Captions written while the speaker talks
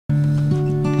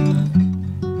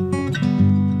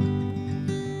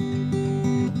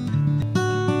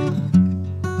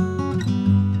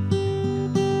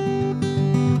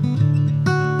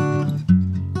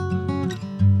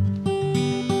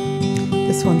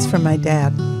Mine's from my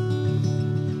dad.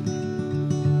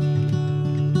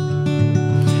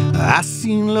 I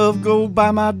seen love go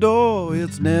by my door.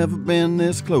 It's never been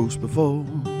this close before.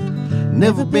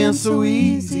 Never been so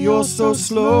easy or so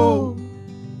slow.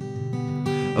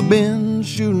 I've been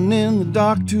shooting in the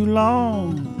dark too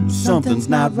long. Something's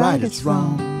not right, it's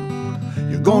wrong.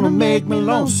 You're gonna make me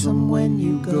lonesome when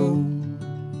you go.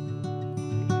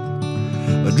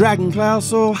 A dragon cloud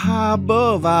so high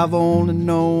above, I've only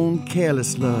known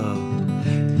careless love.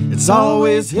 It's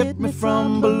always hit me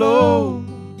from below.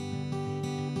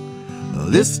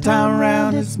 This time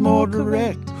around it's more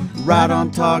direct, right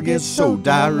on target, so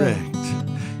direct.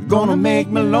 You're gonna make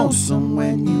me lonesome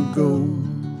when you go.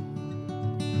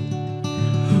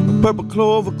 Purple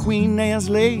clover, Queen Anne's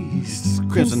lace,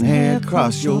 crimson hair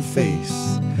across your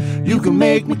face. You can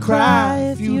make me cry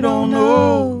if you don't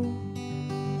know.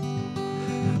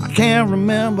 I can't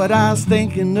remember what I was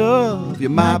thinking of. You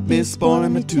might be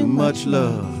spoiling me too much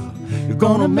love. You're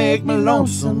gonna make me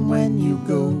lonesome when you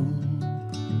go.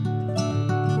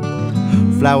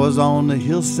 Flowers on the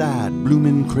hillside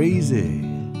blooming crazy,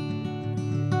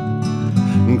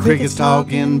 and crickets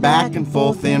talking back and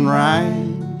forth in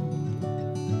rhyme.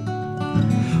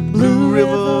 Blue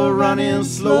river running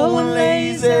slow and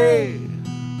lazy.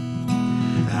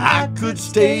 I could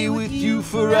stay with you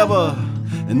forever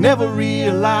and never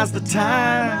realize the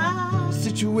time.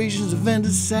 Situations have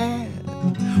ended sad,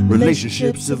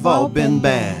 relationships have all been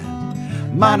bad.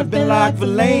 Might have been like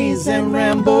Valais and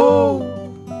Rimbaud.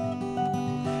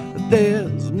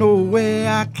 There's no way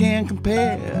I can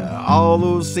compare all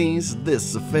those scenes to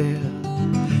this affair.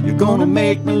 You're gonna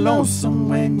make me lonesome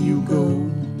when you go.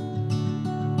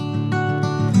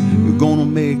 You're gonna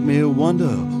make me wonder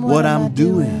what I'm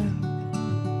doing,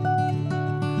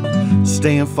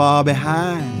 staying far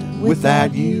behind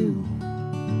without you.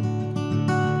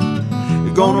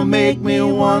 You're gonna make me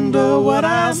wonder what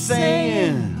I'm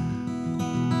saying.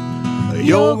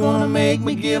 You're gonna make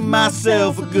me give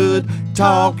myself a good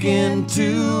talking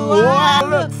to. Oh, I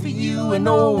look for you in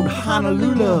old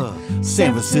Honolulu,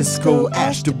 San Francisco,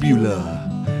 Ashtabula.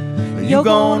 You're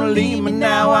gonna leave me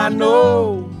now, I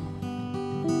know,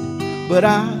 but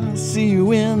I see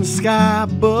you in the sky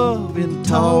above, in the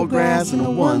tall grass and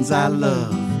the ones I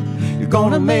love. You're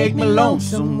gonna make me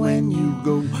lonesome when you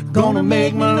go. Gonna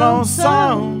make me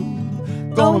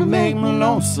lonesome. Gonna make me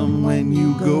lonesome when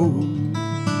you go.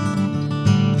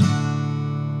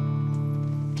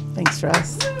 Thanks,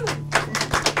 Russ.